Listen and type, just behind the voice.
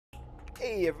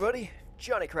Hey everybody,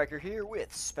 Johnny Cracker here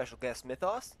with special guest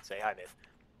Mythos. Say hi, Myth.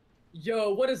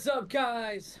 Yo, what is up,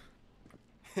 guys?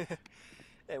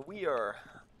 And we are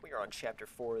on chapter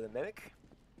 4 of the Mimic.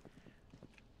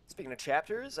 Speaking of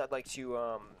chapters, I'd like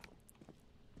to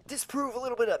disprove a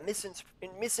little bit of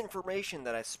misinformation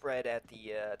that I spread at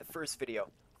the first video.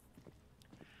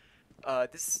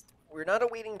 We're not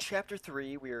awaiting chapter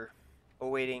 3. We're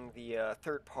awaiting the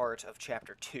third part of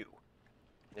chapter 2.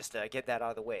 Just to get that out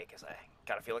of the way, because I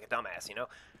gotta feel like a dumbass, you know.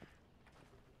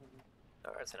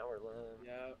 All right, so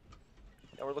Yeah,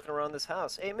 now we're looking around this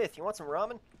house. Hey, Myth, you want some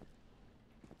ramen?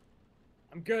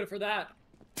 I'm good for that.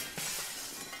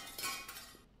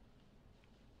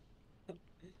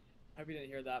 Hope you didn't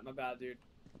hear that. My bad, dude.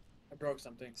 I broke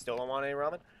something. Still don't want any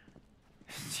ramen?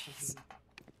 Jeez.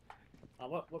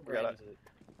 What We gotta- brand is it?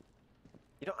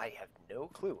 You know, I have no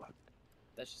clue.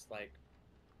 That's just like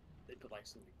they put like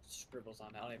some scribbles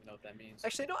on it. I don't even know what that means.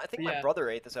 Actually, no, I think But my yeah. brother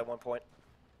ate this at one point.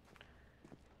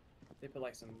 They put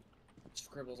like some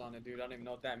scribbles on it, dude. I don't even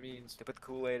know what that means. They put the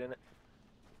Kool-Aid in it.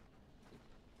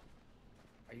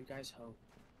 Are you guys home?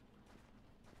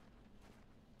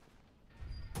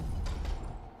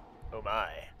 Oh my.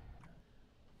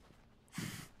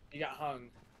 You got hung.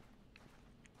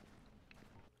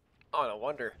 Oh, no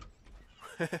wonder.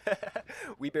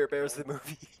 We Bare Bears the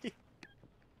movie.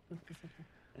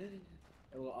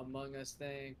 A little Among Us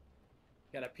thing.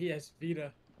 Got a PS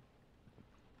Vita.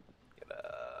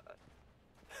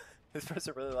 This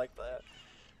person really liked that.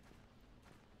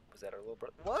 Was that our little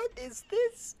brother? What is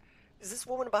this? Is this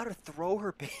woman about to throw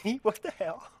her baby? What the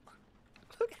hell?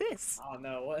 Look at this. Oh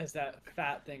no, what is that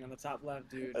fat thing on the top left,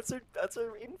 dude? That's her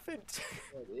infant.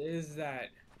 What is that?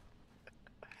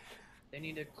 They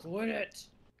need to quit it.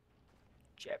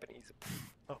 Japanese.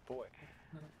 Oh boy.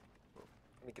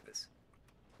 Let me get this.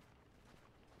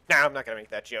 Nah, I'm not gonna make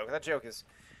that joke. That joke is.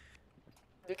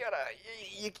 You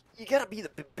gotta be the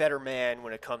better man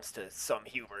when it comes to some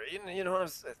humor. You know what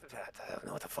I don't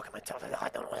know what the fuck am I talking about. I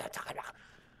don't know what I'm talking about.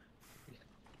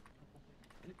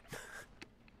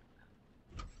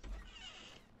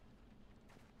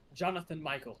 Jonathan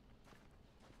Michael.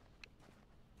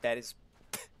 That is.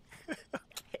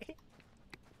 Okay.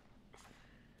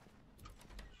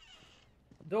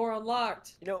 Door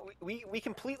unlocked. You know, we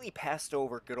completely passed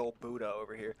over good old Buddha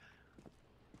over here.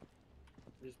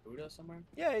 There's Buddha somewhere?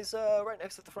 Yeah, he's right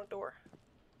next to the front door.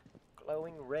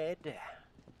 Glowing red.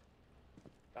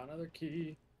 Got another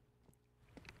key.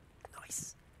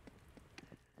 Nice.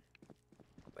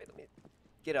 Wait, let me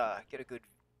get a good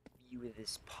view of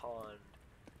this pond.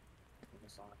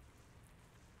 What's on?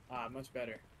 Ah, much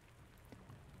better.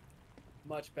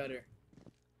 Much better.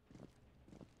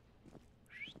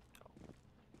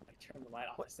 I turned the light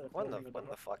off instead of What closing the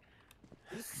door. fuck?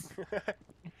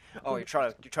 Oh, you're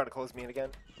trying to close me in again?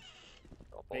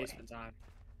 Oh boy. Basement time.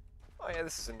 Oh yeah,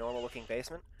 this is a normal looking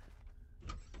basement.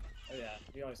 Oh yeah,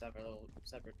 we always have our little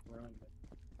separate room. But...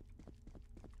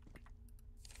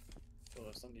 Oh,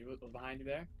 there's something was behind you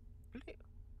there?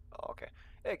 Oh, okay.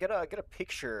 Hey, get a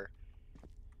picture.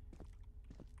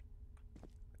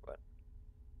 What?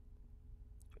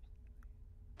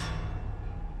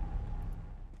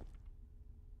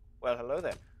 Well, hello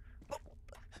there.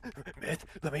 Myth,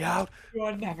 let me out. You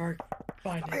will never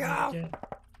find Let me it out. again.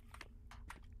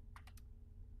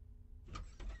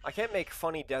 I can't make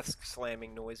funny desk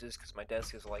slamming noises because my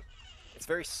desk is like, it's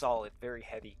very solid, very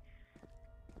heavy.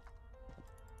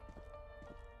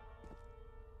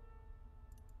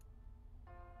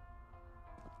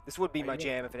 This would be my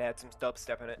jam if it had some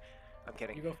dubstep in it. I'm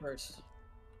kidding. You go first.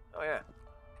 Oh yeah.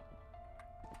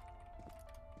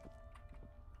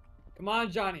 Come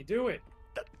on, Johnny, do it.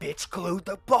 The bitch glued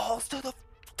the balls to the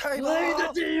table. Play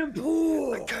the damn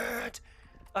pool.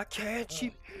 I can't.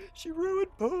 She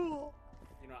ruined pool.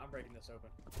 You know, I'm breaking this open.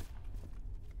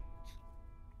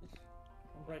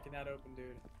 I'm breaking that open, dude.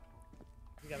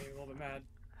 You got me a little bit mad.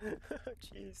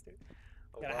 Jeez, dude.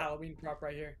 Oh, Got a wow. Halloween prop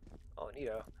right here Oh,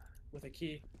 neato. with a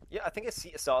key. Yeah, I think I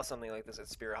saw something like this at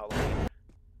Spirit Halloween.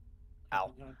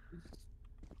 Ow.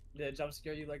 Did it jump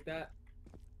scare you like that?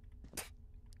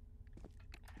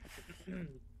 No,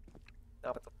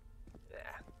 but yeah.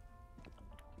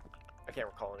 I can't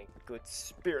recall any good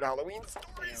Spirit Halloween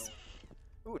stories.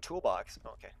 Ooh, a toolbox.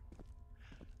 Okay.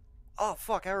 Oh,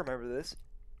 fuck, I remember this.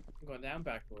 I'm going down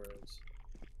backwards.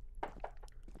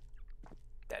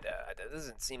 That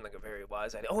doesn't seem like a very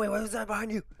wise idea. Oh, wait, what was that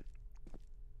behind you?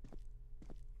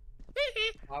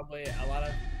 Probably a lot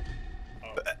of.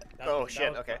 Oh, Oh,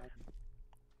 shit, okay.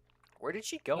 Where did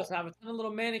she go? Let's have a ton of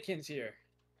little mannequins here.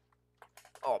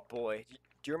 Oh, boy.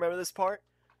 Do you remember this part?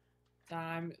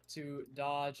 time to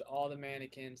dodge all the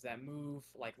mannequins that move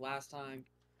like last time,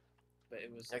 but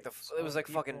it was Like so it was many like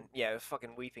fucking people. yeah, it was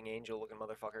fucking weeping angel looking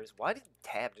motherfuckers. Why did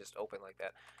tab just open like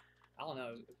that? I don't know.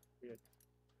 It was weird.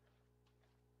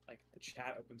 Like the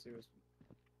chat open too.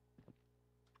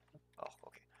 Oh,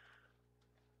 okay.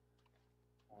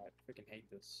 I freaking hate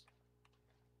this.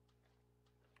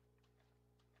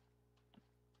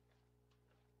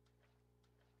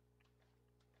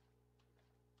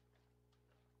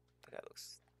 That guy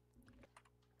looks.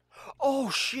 Oh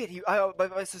shit!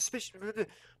 My suspicion,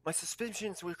 my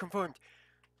suspicions were confirmed.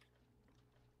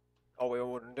 Oh wait,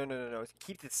 no.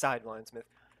 Keep the sideline, Smith.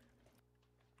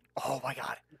 Oh my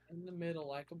god. In the middle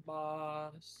like a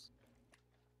boss.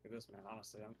 Look at this man.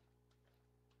 Honestly, I'm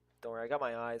Don't worry, I got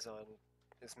my eyes on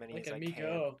as many look as at I me can.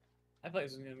 go. I thought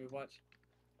this was gonna move. Watch.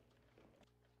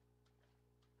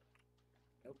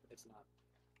 Nope, it's not.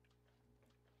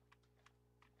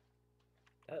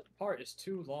 That part is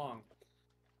too long.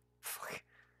 Fuck.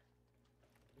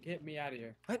 Get me out of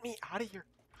here. Let me out of here.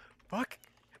 Fuck.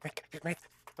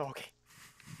 Oh, okay.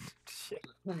 Shit.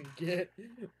 Get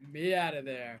me out of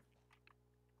there.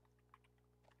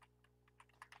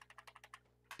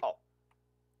 Oh.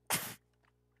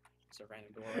 It's a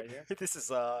random door right here. This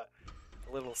is a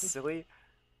little silly.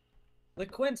 La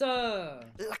Quinta!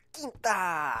 La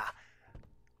Quinta!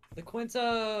 La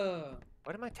Quinta!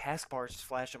 Why did my taskbar just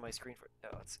flash on my screen for?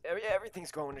 No, it's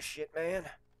everything's going to shit, man.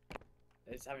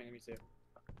 It's happening to me too.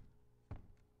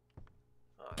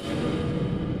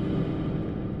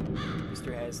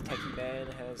 Mr. has Techie Man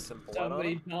has some blood Somebody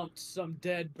on him. dumped some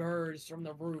dead birds from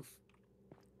the roof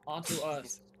onto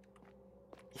us.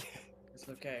 It's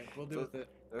okay. We'll deal with it.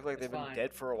 They look like It's they've been fine.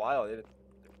 dead for a while. They're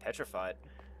petrified.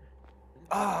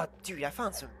 Ah, dude, I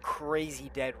found some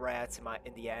crazy dead rats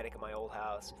in the attic of my old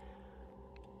house.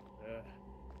 Ugh.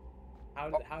 How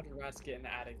did rats get in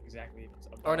the attic exactly? If it's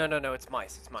Oh above? no, it's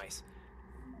mice. It's mice.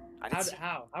 I didn't see,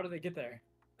 How did they get there?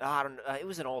 I don't know. It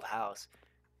was an old house.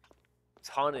 It's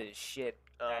haunted as shit.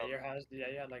 Yeah, your house. Yeah,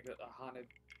 you had like a haunted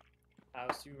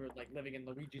house. You were like living in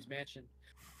Luigi's mansion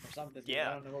or something. Dude.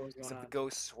 Yeah. I don't know what was going Except on. the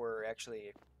ghosts were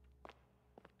actually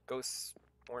ghosts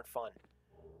weren't fun.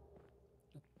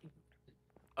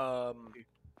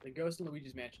 The ghosts in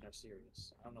Luigi's mansion are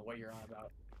serious. I don't know what you're on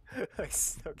about.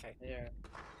 Okay. Yeah.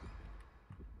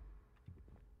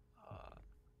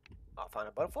 I'll find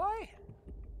a butterfly.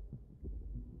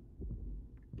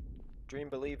 Dream,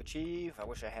 believe, achieve. I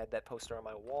wish I had that poster on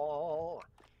my wall.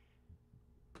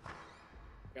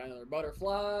 Got another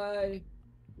butterfly.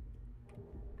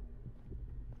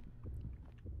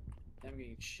 I'm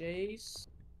getting chased.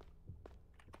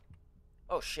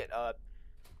 Oh shit.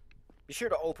 Be sure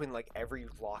to open like every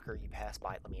locker you pass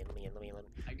by. Let me in.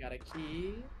 I got a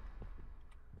key.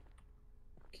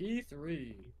 Key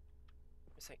 3.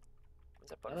 Where's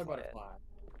that Another butterfly at? butterfly.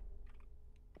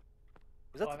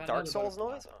 Was that Oh, I've the had Dark another Souls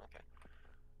butterfly. noise? Oh, okay.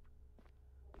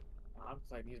 I'm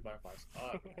playing these butterflies.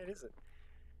 Fuck. What is it?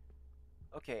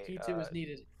 Okay. Key 2 is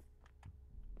needed.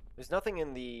 There's nothing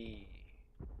in the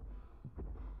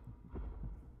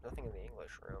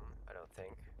English room, I don't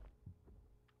think.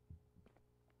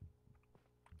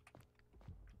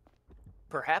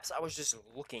 Perhaps I was just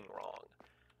looking wrong.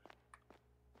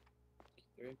 Key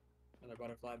 3. Another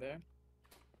butterfly there.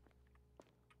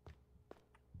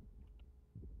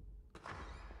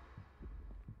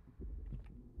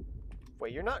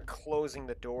 Wait, you're not closing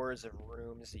the doors of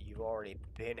rooms that you've already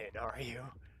been in, are you?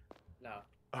 No.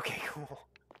 Okay, cool.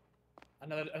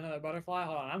 Another butterfly?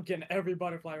 Hold on, I'm getting every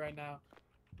butterfly right now.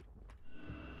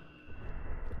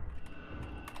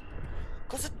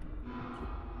 Close it!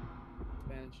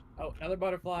 Advantage. Oh, another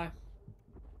butterfly.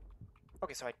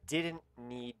 Okay, so I didn't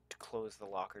need to close the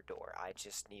locker door. I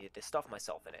just needed to stuff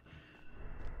myself in it.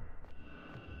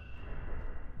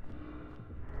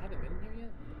 I haven't been here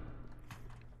yet.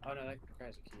 Oh no, that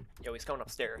requires a key. Yo, he's coming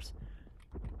upstairs.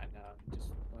 I know. Just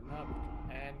went up,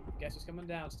 and guess who's coming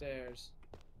downstairs?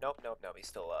 Nope. He's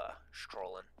still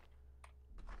strolling.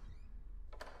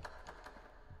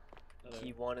 Another,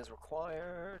 Key 1 is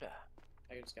required.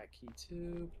 I just got key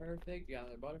 2. Perfect. You got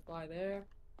another butterfly there.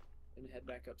 Then head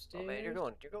back upstairs. Oh man, you're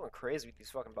going crazy with these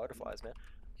fucking butterflies, man.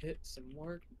 Get some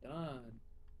work done.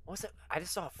 What was that? I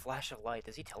just saw a flash of light.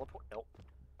 Does he teleport? Nope.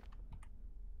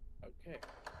 Okay.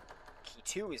 Key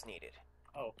 2 is needed.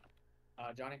 Oh.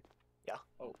 Johnny? Yeah?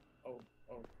 Oh. I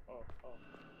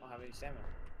don't have any stamina.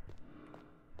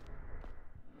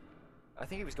 I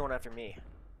think he was going after me.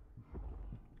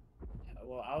 Yeah,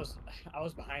 well, I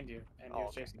was behind you, and you were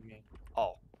okay. chasing me.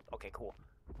 Oh, okay, cool.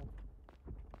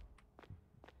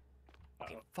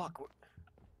 Okay, Uh-oh. fuck.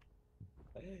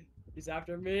 He's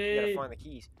after We gotta me. find the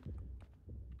keys.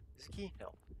 Is it key?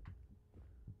 No.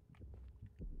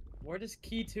 Where does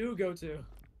key 2 go to? It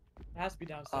has to be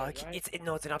downstairs, right?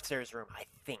 No, it's an upstairs room. I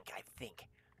think.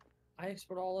 I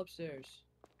explored all upstairs.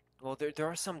 Well, there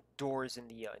are some doors in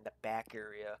the back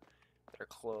area that are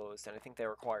closed, and I think they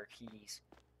require keys.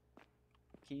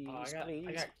 Keys, please.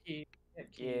 I got key.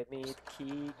 Give me the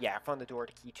key. Yeah, I found the door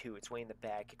to key 2. It's way in the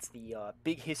back. It's the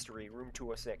big history, room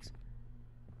 206.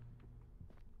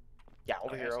 Yeah,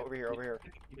 over here.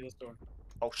 Key to this door.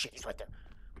 Oh shit, he's right there.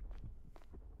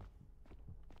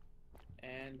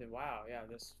 And wow, yeah,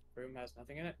 this room has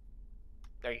nothing in it.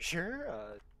 Are you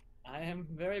sure? I am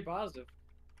very positive.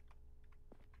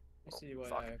 Let's see what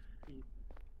fuck. key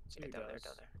 2 down does.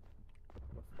 there.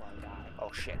 Before I die.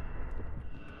 Oh shit.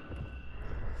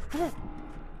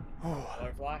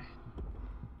 Butterfly.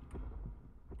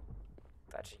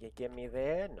 That you get me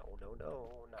there? No.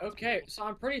 Not Okay, so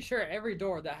I'm pretty sure every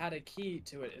door that had a key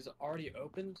to it is already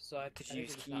opened. So I Did I you think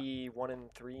use it's not- key 1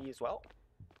 and 3 as well?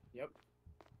 Yep.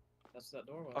 That's what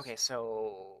that door was. Okay,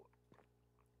 so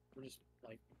We're just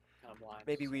like kind of blind.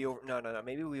 maybe so- we no.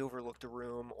 Maybe we overlooked a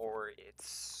room, or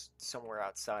it's somewhere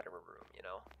outside of a room. You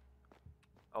know.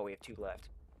 Oh, we have 2 left.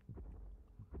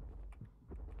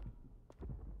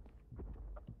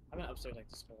 I've been upstairs like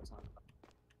this whole time.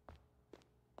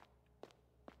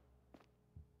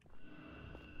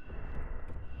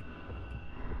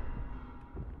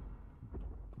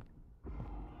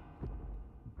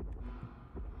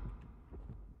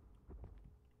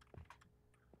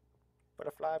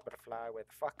 Butterfly, where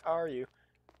the fuck are you?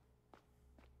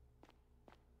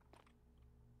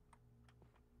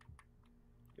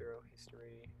 Euro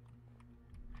history.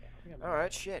 Yeah, I think I'm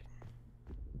Alright, shit.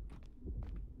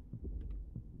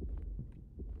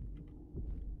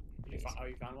 You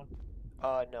found one?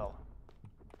 No.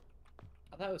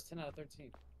 I thought it was 10 out of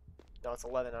 13. No, it's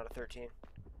 11 out of 13.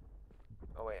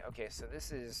 Oh, wait, okay, so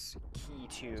this is key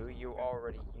 2. You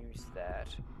already used that.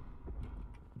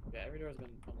 Yeah, every door has been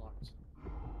unlocked.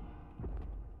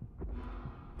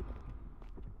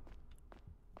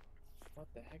 What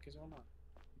the heck is going on?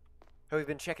 Have we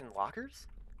been checking lockers?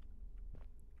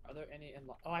 Are there any in?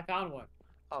 Oh, I found one.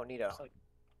 Oh, neato. It's like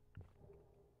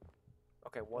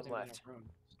Okay, one wasn't even in left. a room.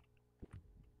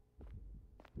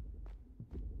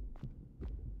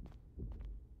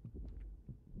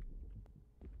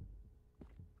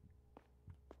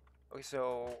 Okay,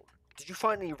 so did you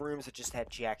find any rooms that just had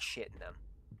jack shit in them?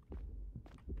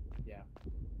 Yeah.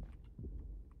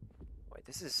 Wait,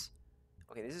 this is...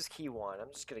 Okay, this is key 1. I'm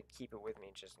just gonna keep it with me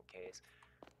just in case.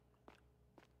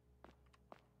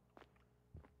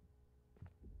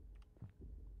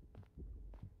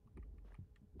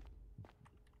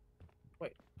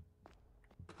 Wait.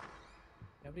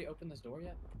 Nobody opened this door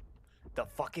yet? The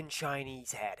fucking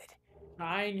Chinese had it.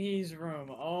 Chinese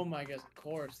room. Oh my gosh, of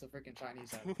course the freaking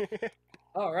Chinese have it.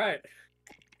 All right.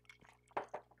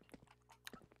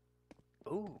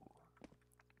 Ooh.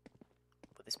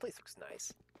 But this place looks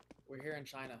nice. We're here in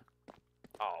China.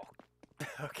 Oh.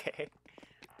 Okay.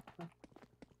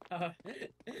 That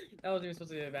wasn't even supposed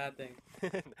to be a bad thing.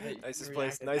 Nicest you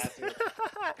place. reacted Nice. bad to it.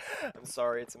 I'm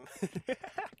sorry. It's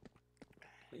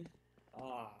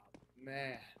Oh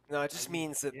man. No, it just I'm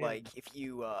means that in. like if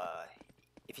you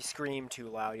scream too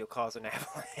loud, you'll cause an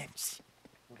avalanche.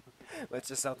 That's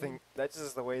just something. That's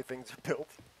just the way things are built.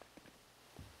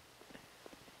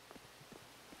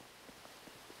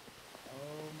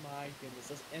 Oh my goodness.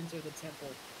 Let's enter the temple.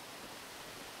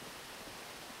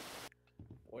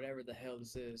 Whatever the hell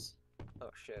this is. Oh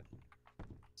shit.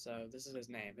 So this is his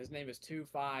name. His name is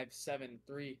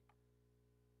 2573.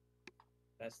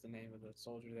 That's the name of the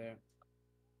soldier there.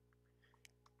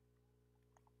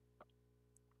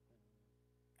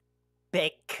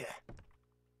 Big.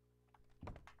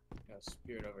 Got a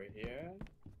spirit over here.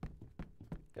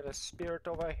 Got a spirit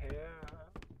over here.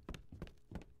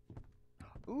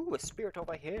 Ooh, a spirit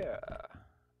over here.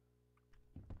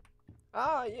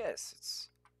 Ah, yes. It's.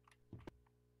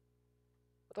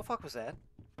 What the fuck was that?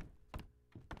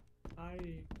 Hi.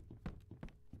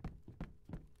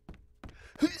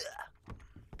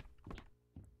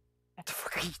 What the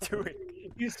fuck are you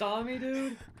doing? You saw me,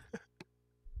 dude?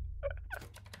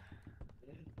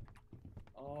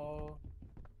 Oh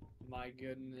my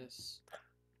goodness.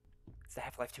 It's the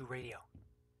Half-Life 2 radio.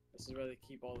 This is where they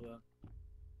keep all the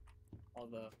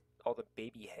All the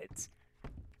baby heads.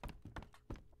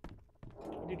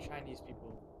 what do Chinese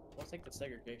people, what's like the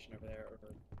segregation over there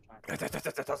over China?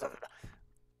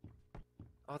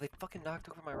 Oh, they fucking knocked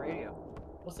over my radio.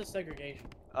 What's the segregation?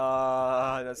 That's What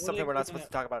are something they we're not keeping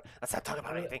supposed to talk about. Let's not talk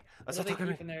about What are- anything. Let's What not do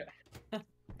talk they about keep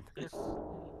in there?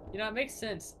 You know, it makes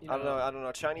sense. You know, I don't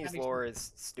know. Chinese Chinese lore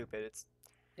is stupid. It's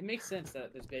It makes sense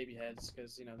that there's baby heads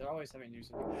because you know they're always having new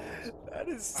something. That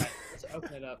is. All right, let's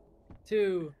open it up.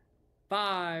 2,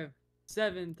 5,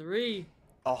 7, 3.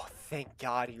 Oh, thank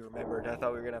God you remembered. I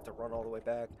thought we were gonna have to run all the way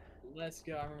back. Let's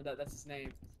go. I remember that. That's his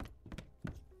name.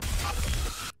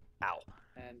 Ow.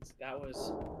 And that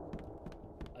was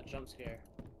a jump scare.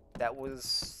 That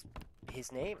was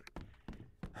his name.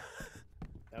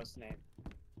 That was his name.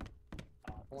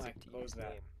 If only I could close that.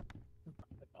 Name.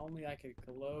 If only I could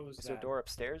close Is that. there a door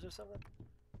upstairs or something?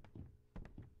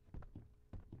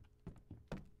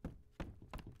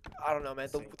 I don't know, man.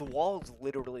 The walls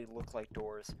literally look like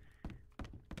doors.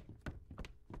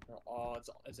 Oh,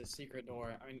 it's a secret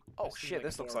door. I mean. Oh seems shit, like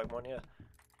this a looks door. like one, yeah.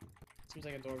 Seems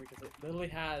like a door because it literally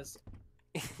has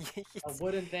a It's-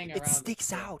 wooden thing around it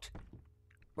sticks it. out.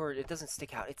 Or it doesn't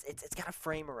stick out. It's got a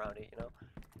frame around it, you know?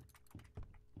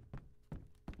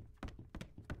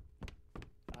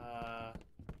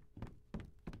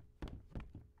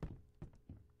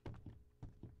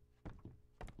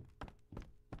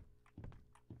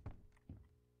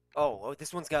 Oh,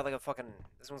 this one's got like a fucking...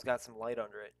 This one's got some light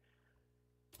under it.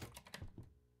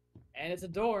 And it's a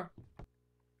door.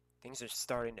 Things are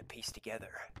starting to piece together.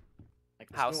 Like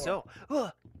this How door. so?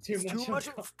 Ugh, Too it's much too much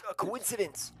of of a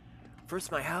coincidence.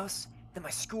 First my house, then my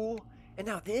school, and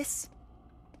now this?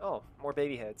 Oh, more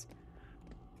baby heads.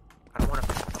 I don't want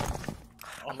to...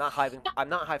 I'm not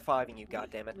high-fiving you,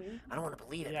 goddammit. I don't want to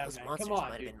believe it. Yeah, Those man, monsters come on,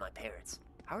 might have dude. been my parents.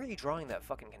 How are you drawing that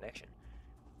fucking connection?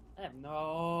 I have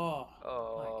no.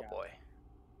 Oh, God. boy.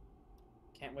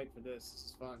 Can't wait for this. This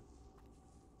is fun.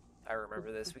 I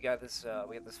remember this. We got this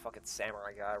fucking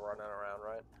samurai guy running around,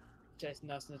 right? Chasing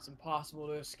us, and it's impossible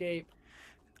to escape.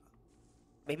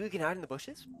 Maybe we can hide in the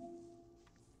bushes?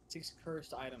 6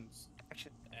 cursed items.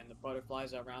 Actually, And the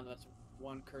butterflies around, that's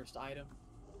 1 cursed item.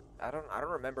 I don't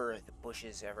remember the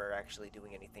bushes ever actually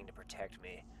doing anything to protect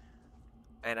me.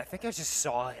 And I think I just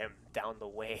saw him down the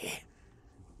way.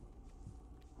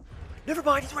 Never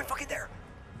mind, he's right fucking there.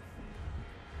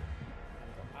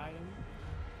 Another item.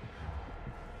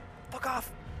 Fuck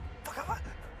off. Fuck off.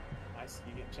 I see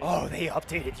you getting chased. Oh, they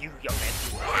updated you, young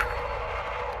man.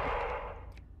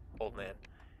 Old man.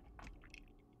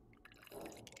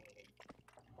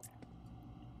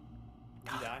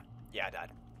 You die? Yeah, I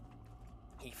died.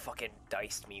 He fucking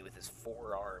diced me with his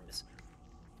forearms.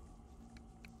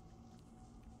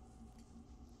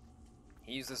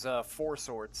 He uses a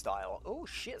 4-sword style. Oh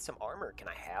shit, some armor. Can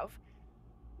I have?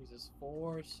 Uses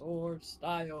 4-sword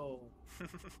style.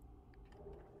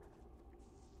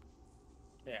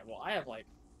 Yeah, well, I have like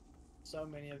so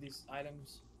many of these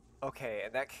items. Okay,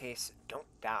 in that case, don't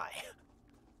die.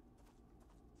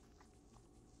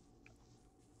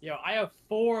 Yo, I have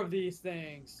 4 of these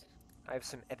things. I have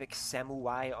some epic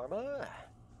samurai armor.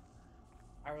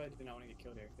 I really do not want to get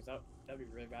killed here because that'd be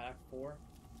really bad. I have 4.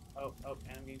 Oh,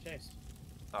 and I'm getting chased.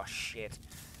 Oh shit.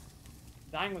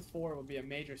 Dying with 4 would be a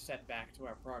major setback to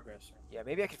our progress. Yeah,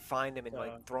 maybe I could find him and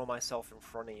like throw myself in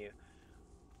front of you.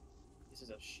 This is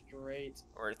a straight.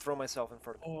 Or throw myself in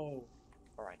front of... Oh.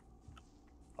 Alright.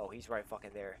 Oh, he's right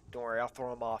fucking there. Don't worry, I'll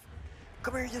throw him off.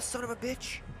 Come here, you son of a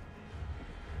bitch!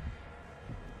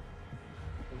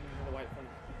 The white one.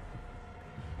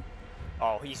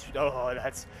 Oh, he's... Oh,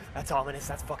 that's ominous.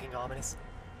 That's fucking ominous.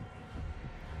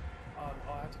 I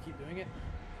have to keep doing it.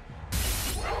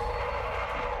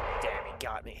 Damn, he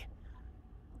got me.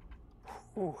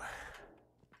 Ooh.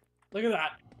 Look at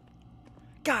that.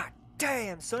 God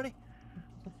damn, sonny.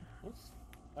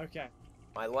 Okay.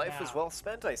 My life is Now. well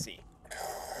spent, I see.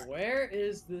 Where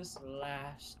is this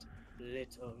last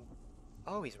little?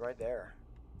 Oh, he's right there.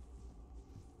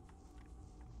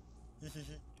 I'm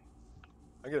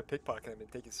gonna pickpocket him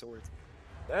and take his swords.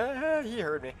 Ah, he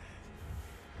heard me.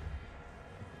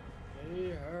 He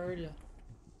heard ya.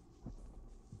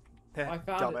 Oh, I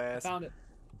found Dumbass. it. I found it.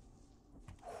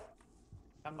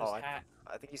 Found this hat.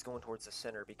 I think he's going towards the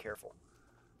center. Be careful.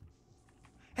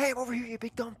 Hey, I'm over here, you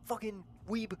big dumb fucking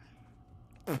weeb.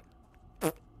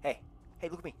 Hey,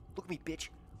 look at me. Look at me, bitch.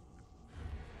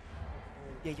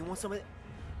 Yeah, you want some of it?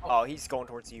 Oh, he's going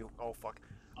towards you. Oh, fuck.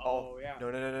 Oh, yeah.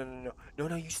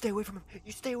 No, you stay away from him.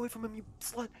 You stay away from him, you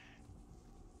slut.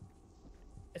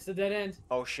 It's the dead end.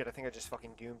 Oh, shit, I think I just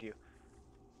fucking doomed you.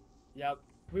 Yep.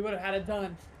 We would have had it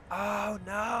done. Oh,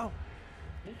 no.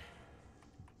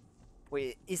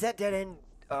 Wait, is that dead end,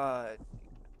 And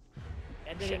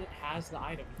then it has the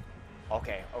item.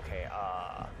 Okay,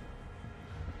 Oh,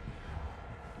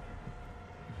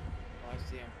 I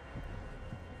see him.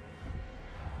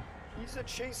 He's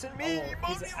chasing me,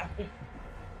 He's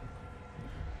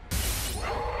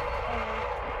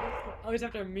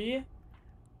after me?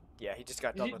 Yeah, he just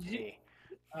got done with Did you- me.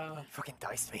 He fucking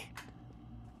diced me.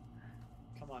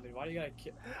 Come on, dude. Why do you gotta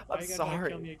kill? Why I'm you gotta try to sorry.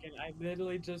 kill me again? I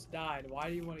literally just died. Why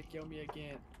do you want to kill me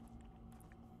again?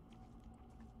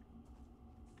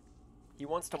 He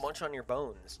wants to munch on your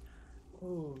bones.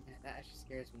 Ooh, man, that actually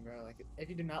scares me, bro. Like, if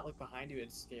you do not look behind you,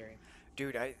 it's scary.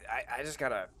 Dude, I just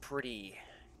got a pretty...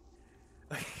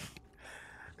 I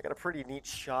got a pretty neat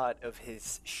shot of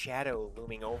his shadow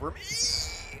looming over me.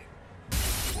 You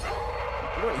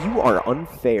know what? You are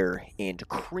unfair and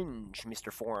cringe,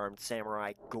 Mr. Four-Armed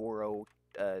Samurai Goro,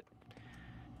 Is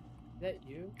that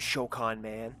you? Shokan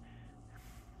man.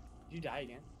 Did you die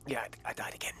again? Yeah, I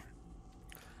died again.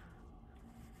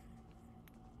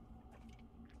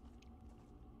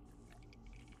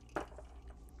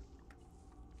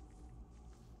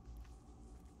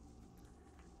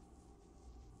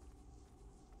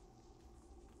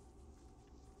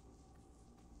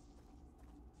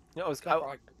 No, I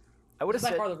would have This is by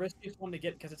said... far the riskiest one to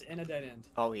get because it's in a dead end.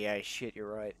 Oh yeah, shit,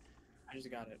 you're right. I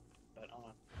just got it, but hold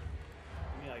on.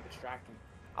 Let me like distract him.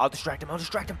 I'll distract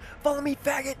him. Follow me,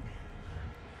 faggot!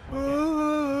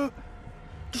 Okay.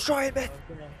 Destroy it, man!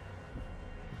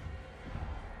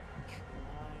 Okay.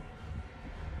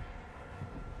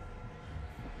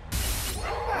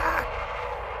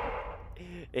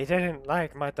 He didn't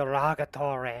like my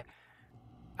derogatory.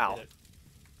 Ow. Did it.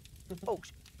 Oh,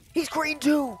 he's green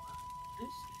too!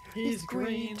 He's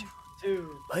green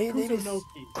too. My name is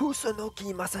Kusunoki.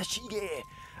 Kusunoki Masashige.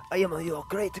 I am your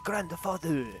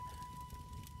great-grandfather.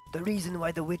 The reason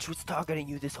why the witch was targeting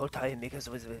you this whole time because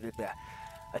it was a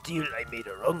deal I made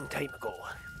a long time ago.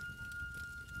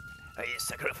 I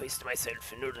sacrificed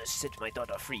myself in order to set my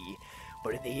daughter free,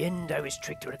 but in the end I was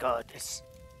tricked regardless.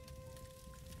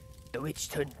 The witch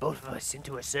turned both of us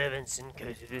into her servants and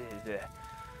the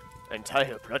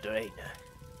entire bloodline.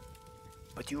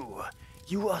 But you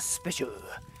are special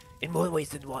in more ways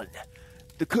than one.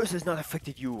 The curse has not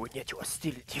affected you, and yet you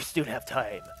still have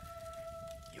time.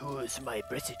 Use my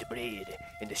blessed blade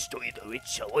and destroy the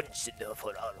witch once and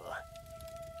for all.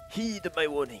 Heed my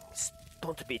warnings.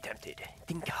 Don't be tempted.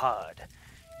 Think hard.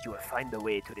 You will find a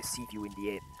way to receive you in the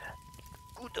end.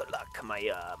 Good luck, my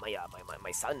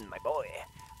son, my boy.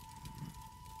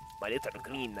 My little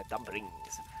green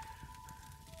dumplings.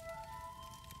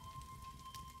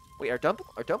 Wait, are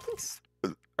dumplings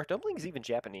even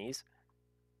Japanese?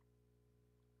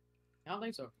 I don't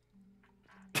think so.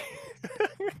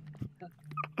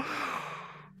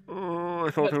 Oh, I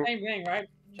But thought same thing, right?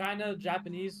 China,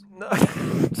 Japanese. No,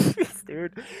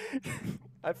 dude.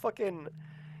 I fucking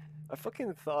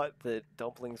thought that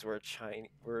dumplings were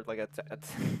like I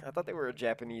thought they were a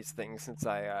Japanese thing since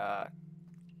all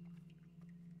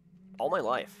my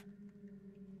life.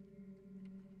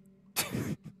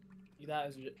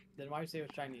 Then why you say it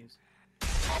was Chinese?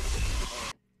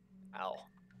 Ow.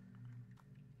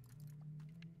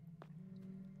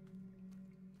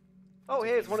 Oh,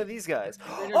 hey, it's one of these guys.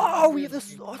 Oh, we have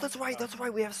this. Oh, that's right. That's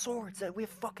right. We have swords. We have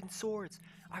fucking swords.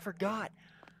 I forgot.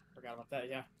 Forgot about that.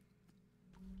 Yeah.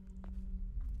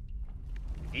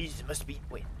 These must be.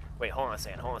 Wait. Hold on a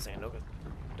second.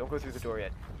 Don't go through the door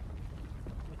yet.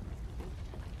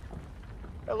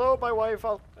 Hello, my wife.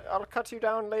 I'll cut you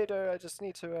down later. I just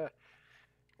need to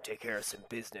take care of some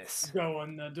business. Go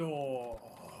in the door.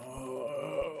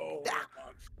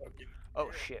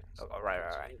 Oh shit. Oh, all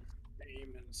right.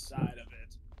 Name inside of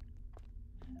it.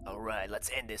 All right.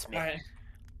 Let's end this, man. All right.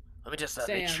 Let me just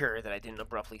make sure that I didn't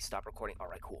abruptly stop recording. All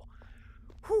right. Cool.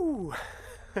 Whew.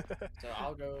 So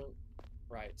I'll go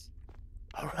right.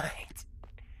 All right.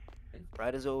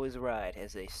 Right is always right,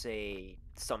 as they say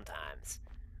sometimes.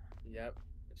 Yep.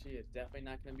 She is definitely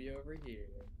not gonna be over here.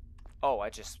 Oh, I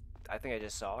think I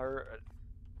just saw her.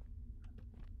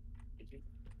 Did you?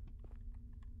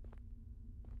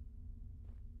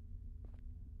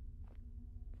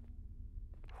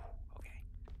 Okay.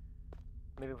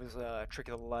 Maybe it was a trick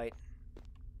of the light.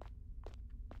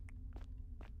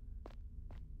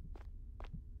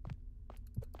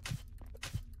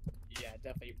 Yeah,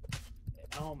 definitely.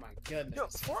 Oh my goodness. You know,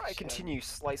 before I continue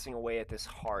slicing away at this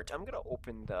heart, I'm gonna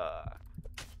open the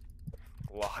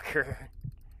locker.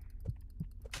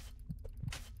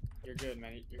 You're good,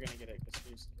 man. You're gonna get it.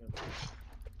 Excuse me.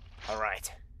 All right.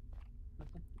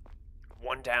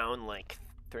 One down, like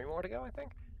 3 more to go, I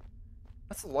think.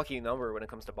 That's a lucky number when it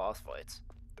comes to boss fights.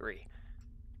 3.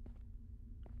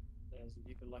 There's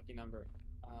a lucky number.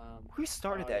 Who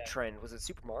started oh, that yeah. trend? Was it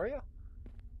Super Mario?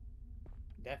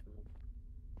 Definitely.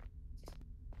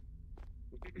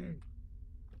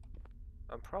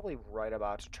 I'm probably right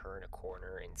about to turn a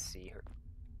corner and see her.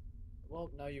 Well,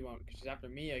 no, you won't, because she's after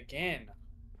me again.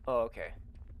 Oh, okay.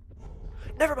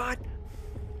 Never mind!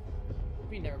 What do you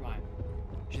mean, never mind?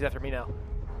 She's after me now.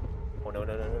 Oh no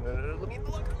no no no no no! Let me in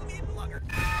the locker! Let me in the locker!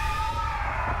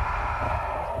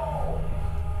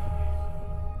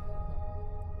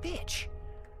 Bitch!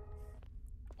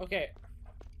 Okay.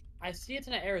 I see it's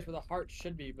in areas where the heart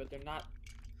should be, but they're not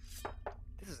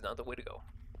This is not the way to go.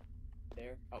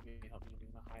 there. Help me, help me. I'm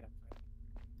gonna hide up.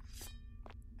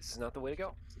 This is not the way to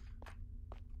go.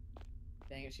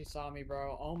 Dang it, she saw me,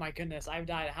 bro. Oh my goodness, I've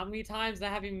died. How many times did I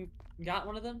have even got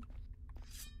one of them?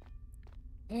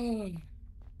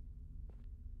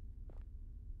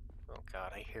 Oh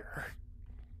god, I hear her.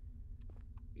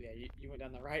 Yeah, you went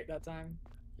down the right that time?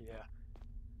 Yeah.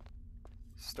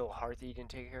 Still a heart that you didn't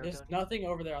take care of, There's Donnie? nothing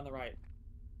over there on the right.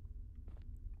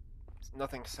 It's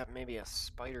nothing except maybe a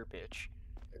spider bitch.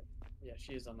 Yeah,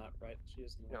 she is on that right. She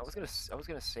is on the You know, right I was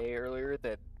gonna say earlier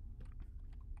that.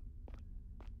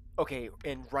 Okay,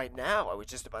 and right now I was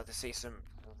just about to say some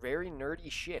very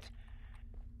nerdy shit.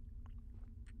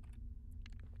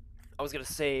 I was gonna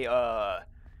say,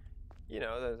 you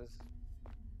know,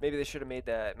 maybe they should have made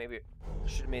that. Maybe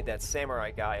should have made that samurai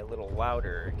guy a little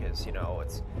louder, because you know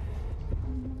it's.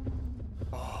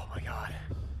 Oh my god.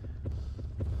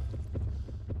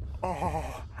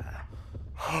 Oh.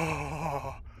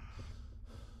 Oh.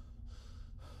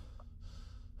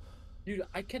 Dude,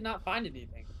 I could not find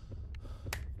anything.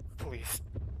 Please.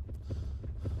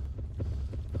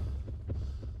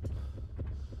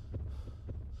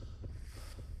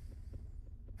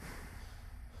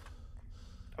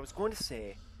 I was going to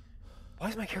say, why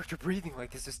is my character breathing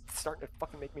like this? It's starting to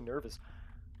fucking make me nervous.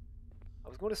 I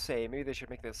was going to say maybe they should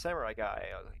make the samurai guy,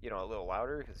 you know, a little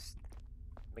louder, because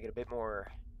make it a bit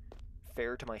more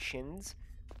fair to my shins.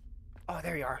 Oh,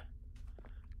 there you are.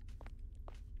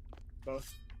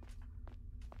 Both.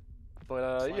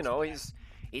 But you know, he's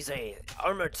a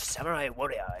armored samurai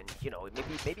warrior, and you know,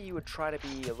 maybe he would try to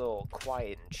be a little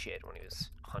quiet and shit when he was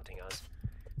hunting us.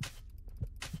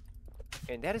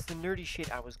 And that is the nerdy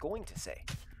shit I was going to say.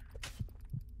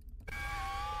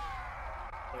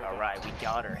 Alright, we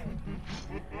got her.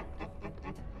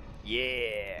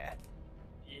 Yeah.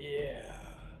 Yeah.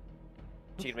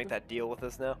 She can make that deal with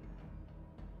us now?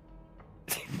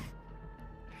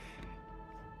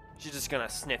 She's just gonna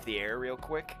sniff the air real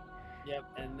quick. Yep,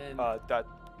 and then Oh. watch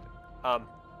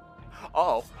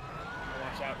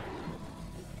out.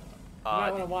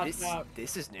 might wanna watch out.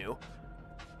 This is new.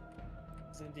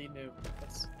 It's indeed new.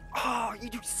 Oh, you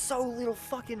do so little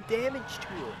fucking damage to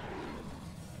her.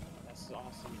 That's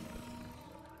awesome.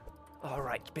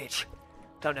 Alright, bitch.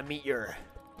 Time to meet your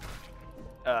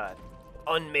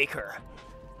unmaker.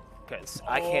 Cause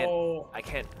I can't My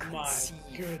conceive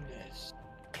goodness.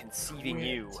 conceiving Quit.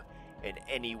 you in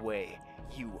any way.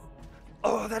 You.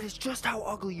 Oh, that is just how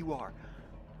ugly you are.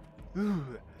 Ooh.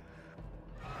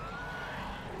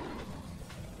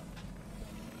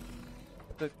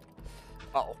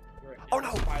 Oh. Oh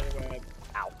no! Spiderweb.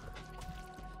 Ow.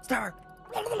 Star!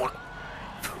 What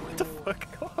the fuck?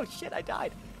 Oh shit, I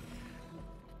died.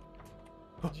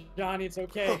 Johnny, it's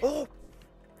okay. Oh!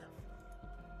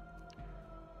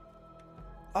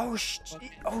 Oh, What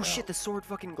shit, the the sword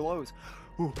fucking glows.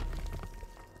 Ooh.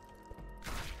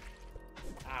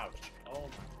 Ouch. Oh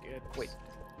my goodness. Wait.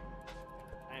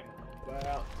 I'm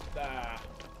well.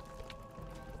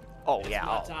 Oh, It's yeah.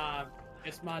 my Oh. time.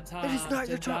 It's my time. It is not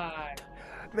to your time. die.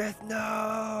 Meth,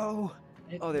 no!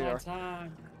 It's Oh, there you my are.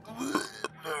 time.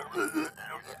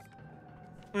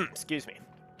 Excuse me.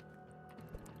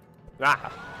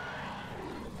 Ah.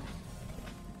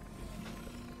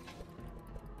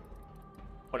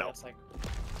 Oh no.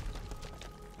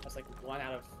 That's like 1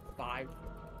 out of 5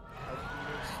 health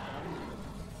meters.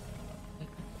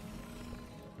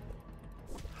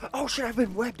 Oh shit, I've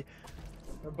been webbed.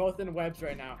 We're both in webs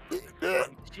right now.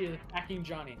 She is attacking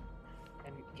Johnny,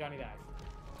 and Johnny died.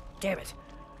 Damn it.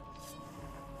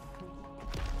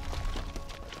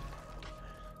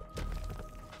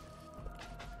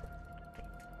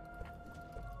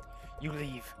 You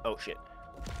leave. Oh shit.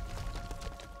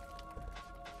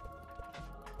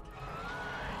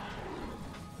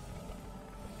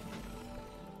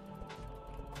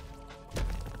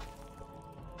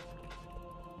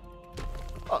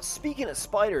 Oh, speaking of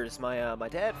spiders, my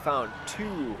dad found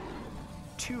two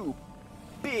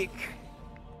big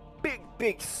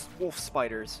wolf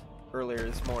spiders earlier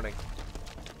this morning.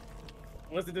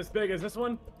 Was it as big as this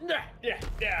one?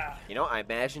 Yeah. You know, I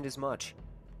imagined as much.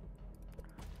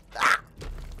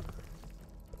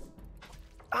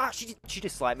 She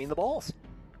just slapped me in the balls.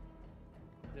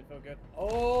 Did it feel good?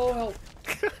 Oh, help.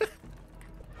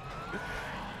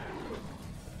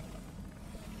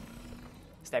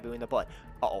 Stab you in the butt.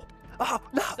 Uh-oh. Oh,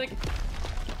 no! It's like...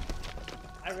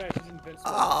 I realized she's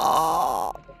invincible.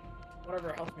 Oh! whenever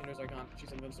her health meters are gone,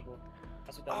 she's invincible.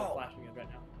 That's what that little flashing is right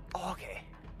now. Oh, okay.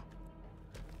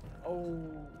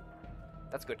 Oh.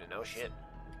 That's good to know. Shit.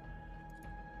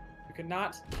 You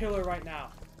cannot kill her right now.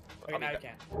 Okay, now you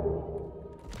can.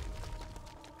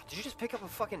 Did you just pick up a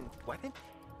fucking weapon?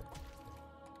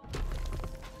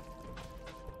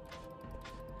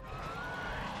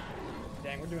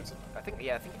 Dang, we're doing something. I think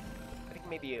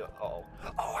maybe. Oh,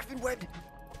 I've been webbed.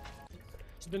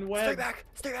 She's been webbed. Stay back.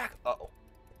 Stay back. Uh-oh.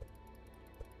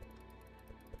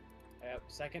 Yep,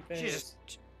 second phase. She's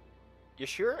just. You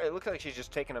sure? It looks like she's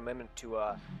just taking a minute to.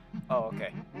 Oh,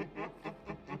 okay.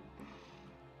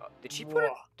 Did she put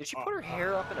her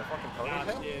hair up in a fucking ponytail?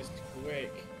 Now she is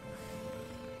quick.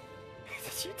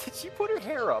 Did she put her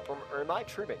hair up, or am I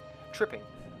tripping?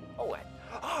 Oh, what?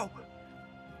 Oh.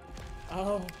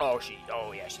 Oh.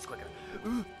 Oh, yeah, she's quicker.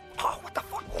 Ooh. Oh, what the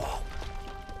fuck? Whoa.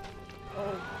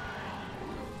 Oh.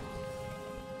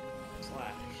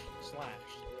 Slash.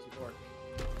 Doesn't work.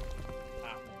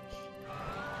 Ouch.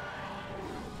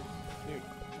 Dude,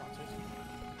 come on, seriously.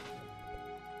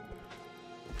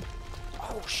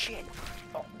 Oh, shit.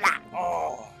 Oh.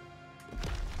 Oh.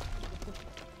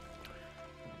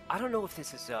 I don't know if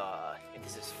this is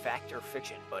fact or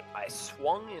fiction, but I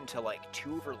swung into like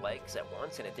 2 of her legs at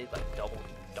once, and it did like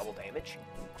double damage.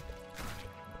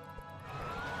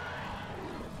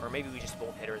 Or maybe we just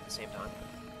both hit her at the same time.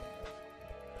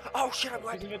 Oh shit! I'm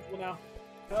She's invincible now.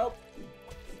 Help!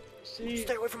 She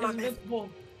Stay away from my man. invincible.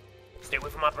 Stay away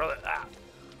from my brother. Ah.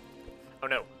 Oh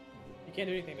no. You can't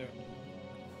do anything to her.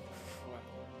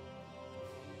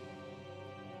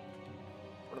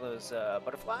 One of those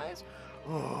butterflies.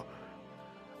 Oh.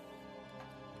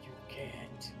 You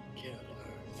can't kill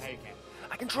her. Now you can.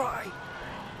 I can try.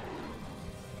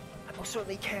 I most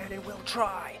certainly can and will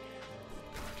try.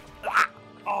 Ah.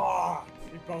 Oh,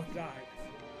 we both died.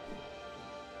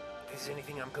 If there's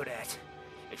anything I'm good at,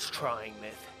 it's trying,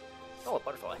 Myth. Oh, a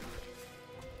butterfly.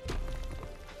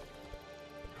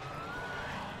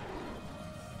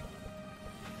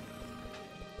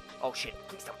 Oh shit,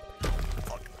 please don't.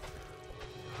 Fuck.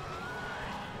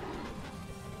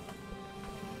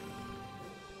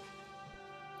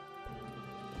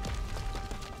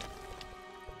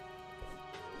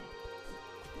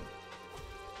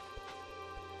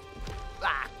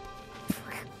 Ah!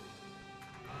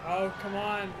 Oh, come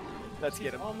on. Let's She's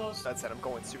get him. almost. That's it, I'm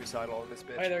going suicidal in this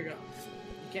bitch. Hey, there we go.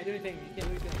 You can't do anything. You can't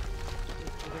do anything.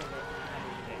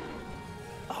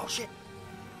 Oh shit!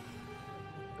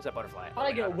 Where's that butterfly? How'd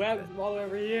I get webbed from all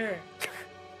over here?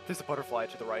 There's a butterfly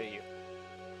to the right of you.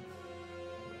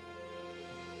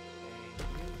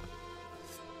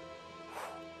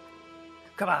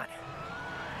 Come on.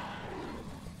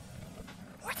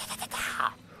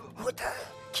 What the?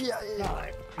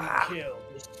 Time to kill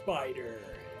the spider.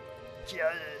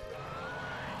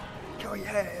 Oh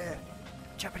yeah!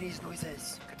 Japanese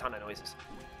noises. Katana noises.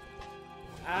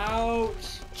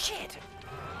 Ouch! Shit!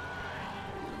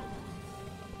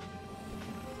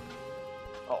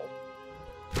 Oh.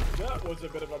 That was a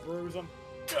bit of a bruise.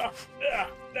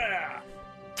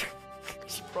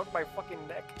 She broke my fucking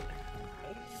neck.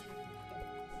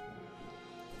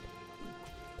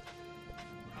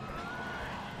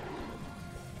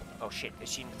 Oh shit,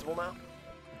 is she invisible now?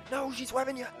 No, she's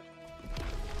webbing you!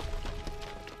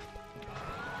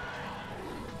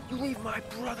 You leave my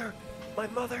brother, my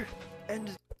mother,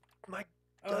 and my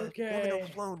woman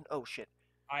alone. Oh shit.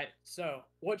 Alright, so,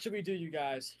 what should we do, you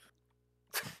guys?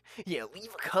 Yeah,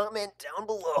 leave a comment down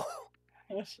below.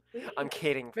 I'm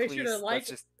kidding, Make please. sure to like Let's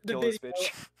just the kill this video.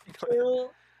 bitch.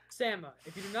 Kill Sama.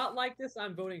 If you do not like this,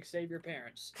 I'm voting save your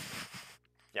parents.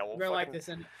 Yeah, we'll We're fucking... like this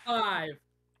in 5,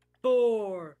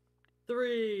 4,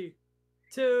 3,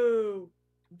 2,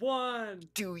 1.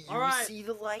 Do you Alright. see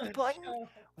the like button?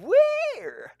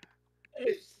 Where?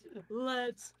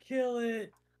 Let's kill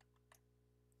it.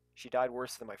 She died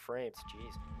worse than my frames.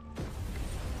 Jeez.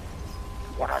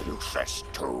 What are you, sis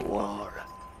to?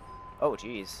 Oh,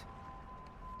 jeez.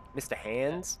 Mr.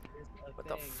 Hands? What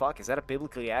the fuck? Is that a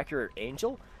biblically accurate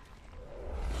angel?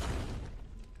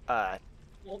 Oh,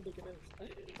 look at this.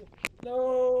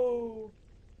 No.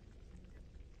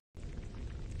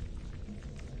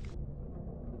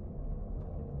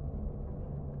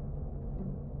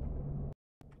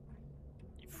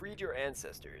 You freed your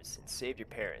ancestors and saved your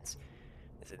parents.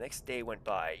 As the next day went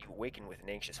by, you awakened with an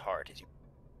anxious heart as you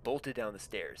bolted down the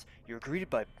stairs. You were greeted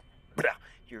by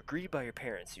your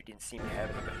parents who didn't seem to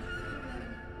have anything.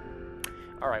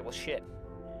 Alright, well shit.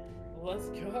 Let's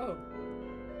go.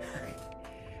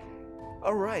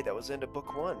 Alright, that was the end of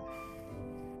book 1. Book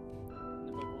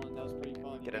 1, that was pretty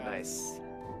fun. Get a nice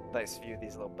view of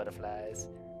these little butterflies.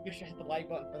 You should hit the like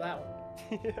button for that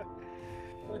one. Yeah.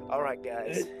 All right,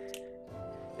 guys.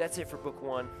 That's it for book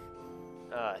 1.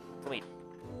 Let me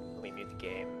mute the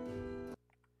game.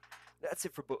 That's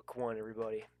it for book 1,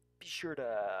 everybody. Be sure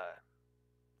to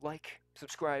like,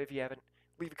 subscribe if you haven't,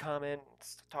 leave a comment,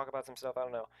 talk about some stuff. I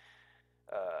don't know.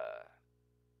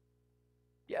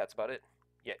 Yeah, that's about it.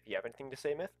 Yeah, you have anything to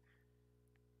say, Myth?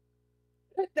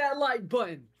 Hit that like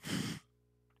button.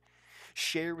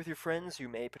 Share with your friends who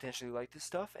may potentially like this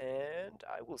stuff, and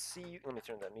I will see you. Let me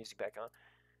turn that music back on.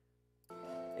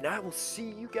 And I will see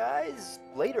you guys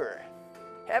later.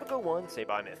 Have a good one. Say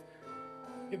bye, Myth.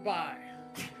 Goodbye.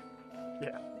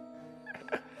 Yeah.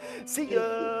 See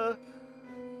ya.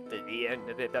 The end.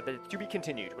 To be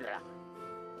continued.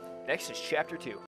 Next is chapter 2.